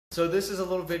So this is a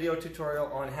little video tutorial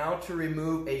on how to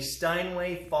remove a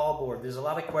Steinway fallboard. There's a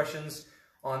lot of questions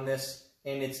on this,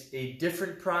 and it's a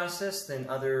different process than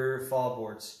other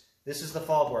fallboards. This is the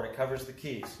fallboard. It covers the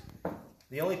keys.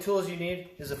 The only tools you need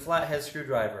is a flathead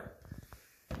screwdriver.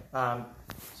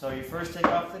 So you first take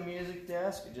off the music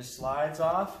desk. It just slides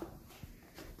off.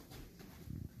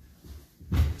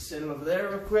 Set them over there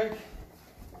real quick.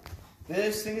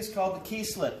 This thing is called the key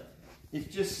slip.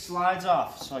 It just slides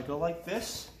off. So I go like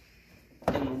this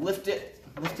and lift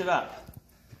it up.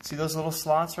 See those little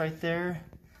slots right there?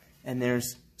 And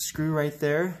there's a screw right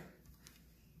there.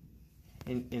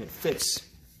 And it fits.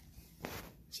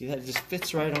 See that? It just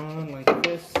fits right on like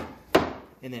this.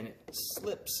 And then it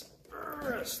slips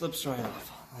right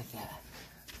off like that.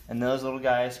 And those little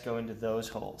guys go into those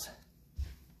holes.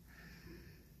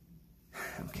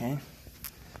 Okay.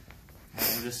 And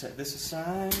we'll just set this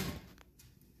aside.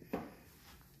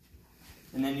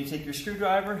 And then you take your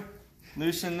screwdriver,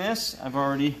 loosen this. I've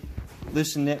already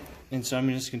loosened it, and so I'm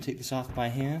just going to take this off by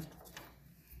hand.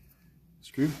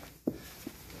 Screw.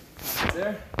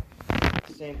 There.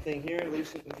 Same thing here.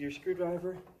 Loosen it with your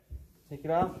screwdriver. Take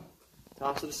it off.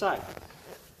 Toss it aside.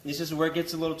 This is where it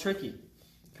gets a little tricky.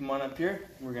 Come on up here.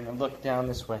 We're going to look down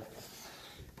this way.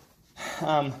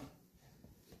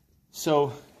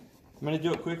 So I'm going to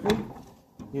do it quickly.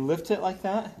 You lift it like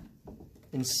that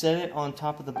and set it on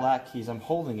top of the black keys. I'm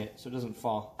holding it so it doesn't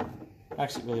fall.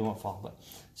 Actually, it really won't fall, but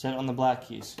set it on the black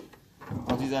keys.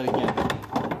 I'll do that again.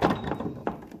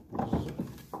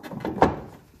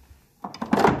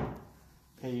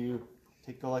 Okay, you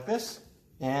go like this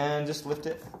and just lift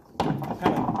it. I'm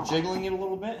kind of jiggling it a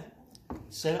little bit.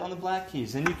 Set it on the black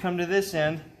keys. Then you come to this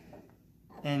end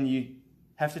and you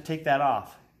have to take that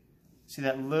off. See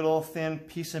that little thin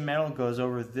piece of metal goes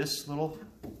over this little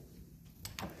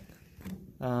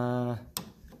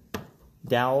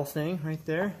dowel thing right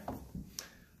there.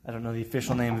 I don't know the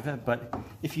official name of it, but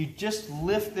if you just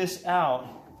lift this out,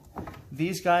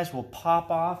 these guys will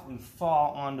pop off and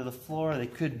fall onto the floor. They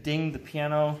could ding the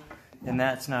piano, and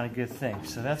that's not a good thing.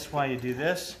 So that's why you do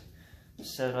this.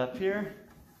 Set it up here.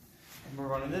 And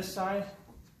we're on this side.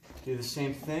 Do the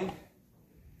same thing.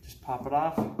 Just pop it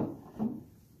off.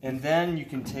 And then you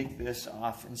can take this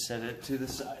off and set it to the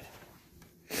side.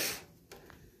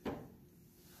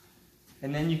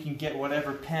 And then you can get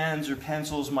whatever pens or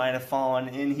pencils might have fallen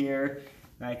in here,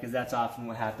 right? Because that's often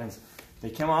what happens. They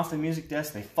come off the music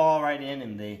desk, they fall right in,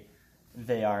 and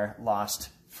they are lost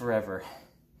forever.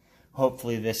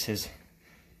 Hopefully this has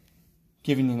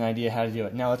given you an idea how to do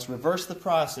it. Now let's reverse the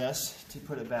process to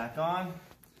put it back on.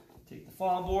 Take the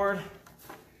fallboard.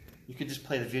 You could just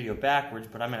play the video backwards,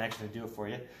 but I'm going to actually do it for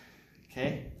you.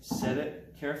 Okay, set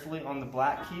it carefully on the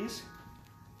black keys.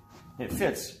 It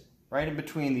fits right in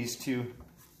between these two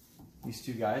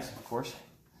guys, of course.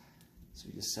 So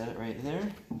you just set it right there.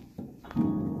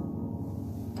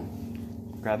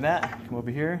 Grab that, come over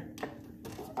here,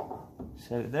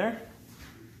 set it there.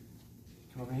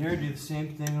 Come over here, do the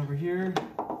same thing over here.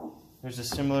 There's a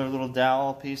similar little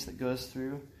dowel piece that goes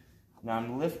through. Now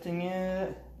I'm lifting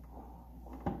it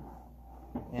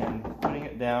and putting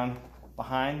it down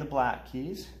behind the black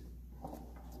keys.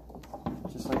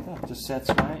 Just like that. Just sets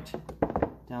right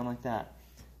down like that.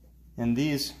 And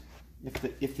these,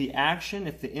 if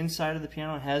the inside of the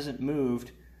piano hasn't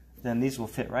moved, then these will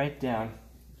fit right down.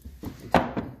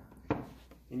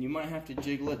 And you might have to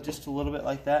jiggle it just a little bit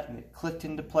like that, and it clicked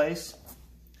into place.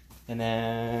 And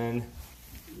then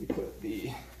we put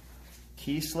the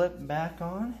key slip back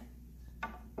on.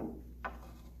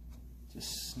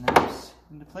 Just snaps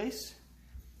into place.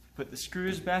 Put the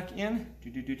screws back in.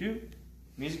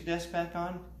 Music desk back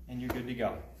on, and you're good to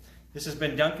go. This has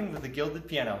been Duncan with the Gilded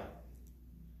Piano.